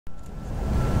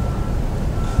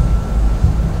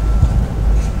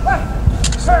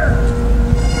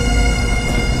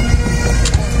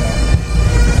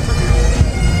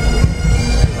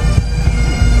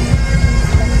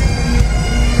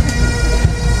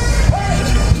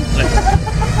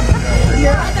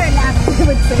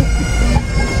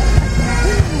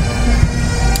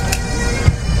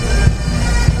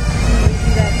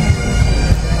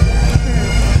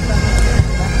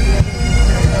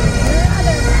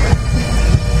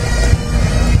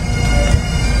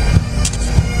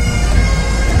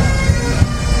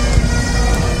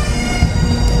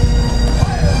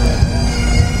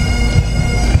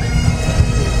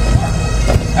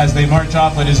march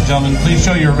off, ladies and gentlemen, please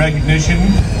show your recognition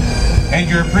and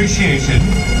your appreciation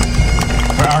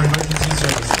for our emergency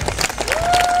services.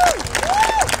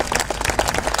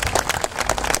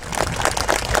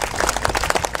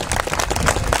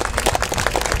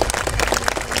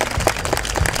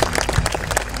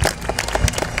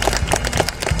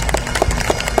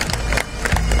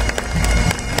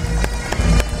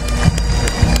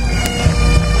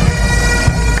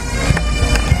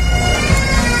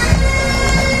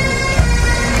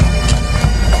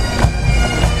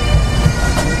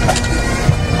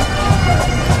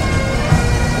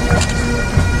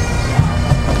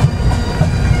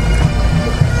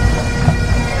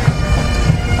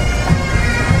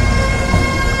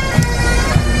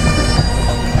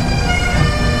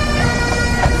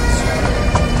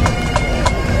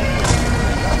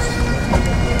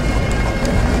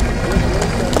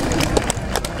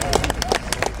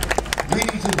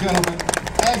 Gentlemen,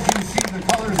 as you see the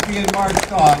colors being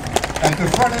marched off, at the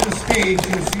front of the stage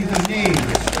you'll see the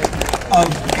names of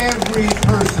every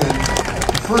person,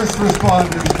 first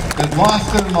responders that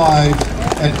lost their lives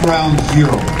at Ground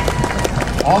Zero.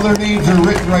 All their names are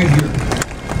written right here.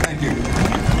 Thank you.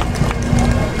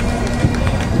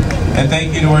 And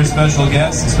thank you to our special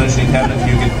guests, especially Kevin, if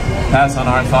you could pass on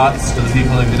our thoughts to the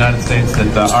people of the United States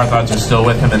that our thoughts are still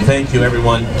with him. And thank you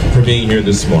everyone for being here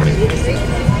this morning.